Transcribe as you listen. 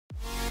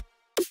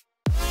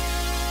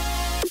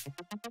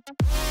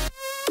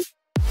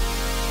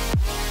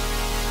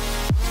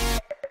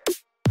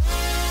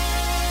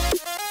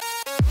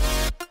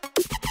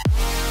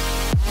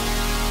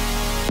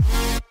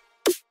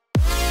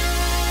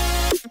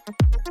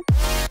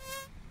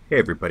Hey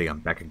everybody,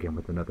 I'm back again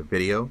with another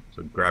video,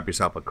 so grab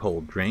yourself a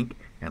cold drink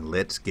and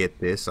let's get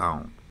this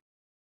on.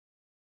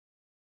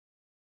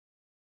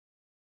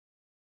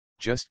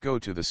 Just go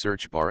to the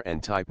search bar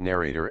and type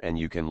Narrator and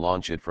you can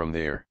launch it from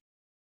there.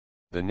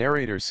 The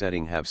Narrator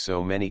setting have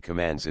so many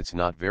commands it's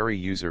not very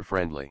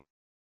user-friendly.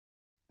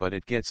 But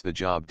it gets the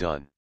job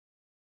done.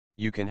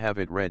 You can have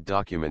it read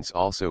documents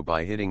also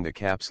by hitting the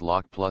caps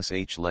lock plus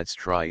H. Let's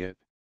try it.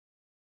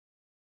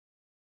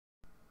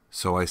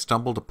 So I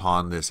stumbled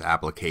upon this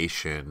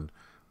application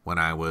when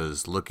I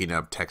was looking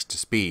up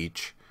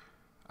text-to-speech,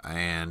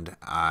 and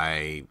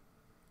I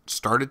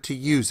started to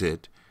use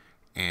it,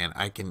 and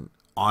I can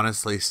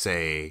honestly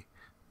say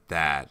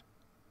that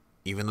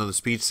even though the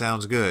speech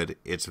sounds good,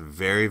 it's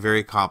very,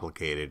 very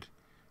complicated,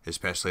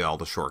 especially all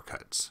the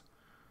shortcuts.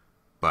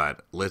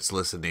 But let's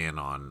listen in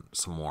on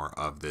some more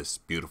of this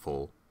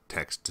beautiful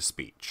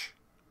text-to-speech.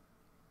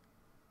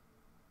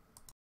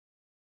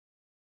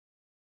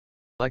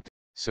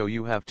 So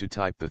you have to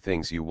type the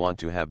things you want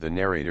to have the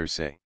narrator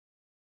say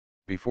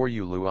before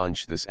you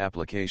launch this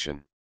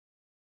application.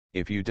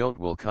 If you don't,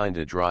 will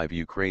kinda drive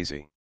you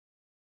crazy.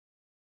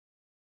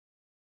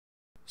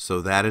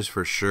 So that is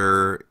for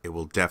sure. It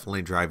will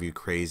definitely drive you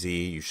crazy.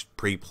 You should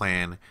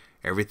pre-plan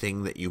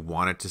everything that you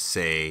want it to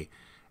say,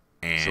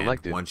 and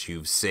once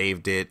you've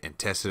saved it and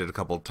tested it a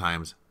couple of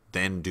times,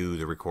 then do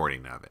the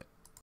recording of it.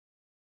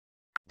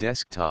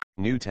 Desktop,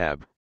 new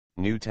tab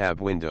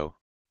window,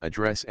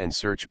 address and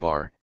search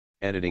bar,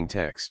 editing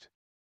text.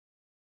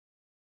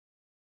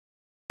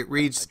 It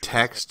reads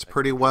text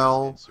pretty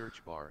well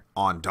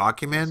on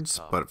documents,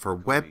 but for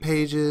web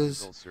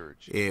pages,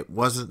 it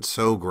wasn't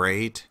so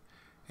great,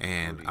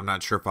 and I'm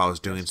not sure if I was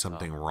doing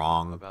something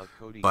wrong.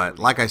 But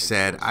like I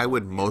said, I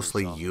would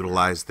mostly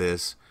utilize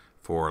this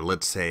for,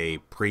 let's say,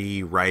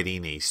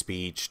 pre-writing a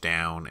speech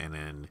down and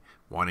then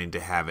wanting to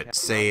have it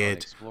say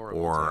it,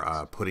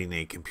 or putting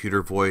a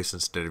computer voice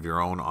instead of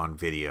your own on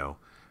video.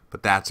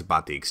 But that's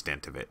about the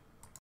extent of it.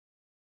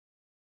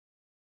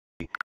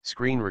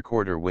 Screen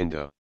recorder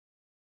window.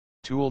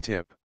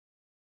 Tooltip.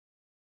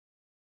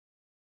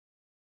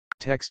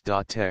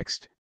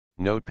 Text.txt,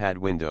 notepad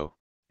window,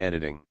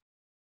 editing.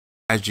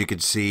 As you can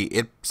see,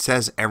 it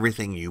says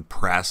everything you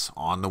press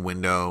on the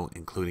window,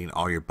 including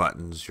all your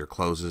buttons, your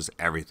closes,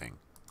 everything.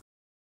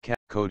 Cap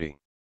coding.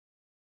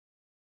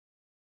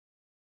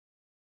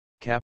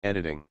 Cap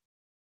editing.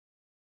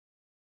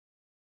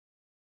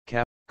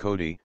 Cap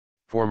Kodi,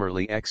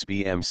 formerly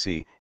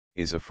XBMC,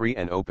 is a free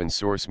and open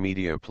source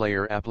media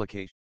player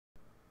application.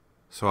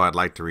 So I'd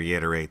like to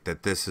reiterate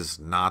that this is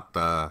not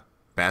the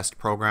best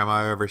program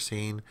I've ever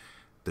seen.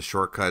 The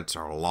shortcuts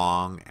are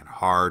long and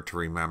hard to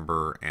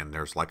remember, and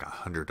there's like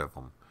 100 of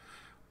them.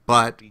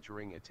 But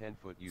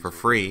for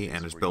free,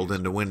 and it's built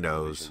into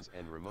Windows,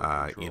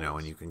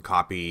 and you can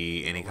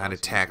copy any kind of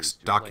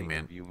text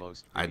document,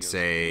 I'd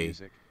say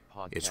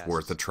it's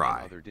worth a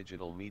try. Other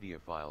digital media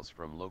files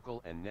from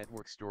local and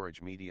network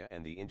storage media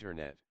and the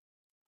internet.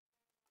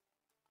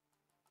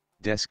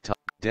 Desktop,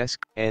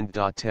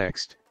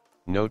 end.txt,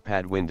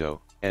 notepad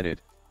window,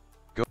 edit.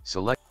 Go,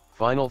 select,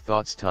 final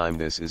thoughts time.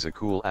 This is a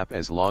cool app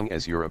as long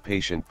as you're a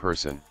patient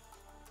person.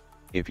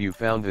 If you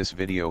found this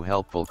video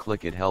helpful,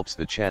 click it, helps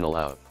the channel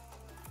out.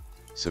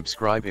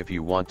 Subscribe if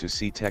you want to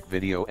see tech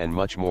video and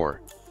much more.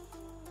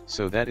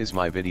 So that is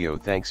my video,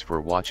 thanks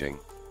for watching.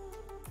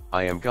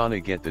 I am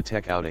gonna get the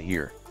tech out of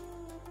here.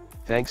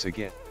 Thanks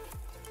again.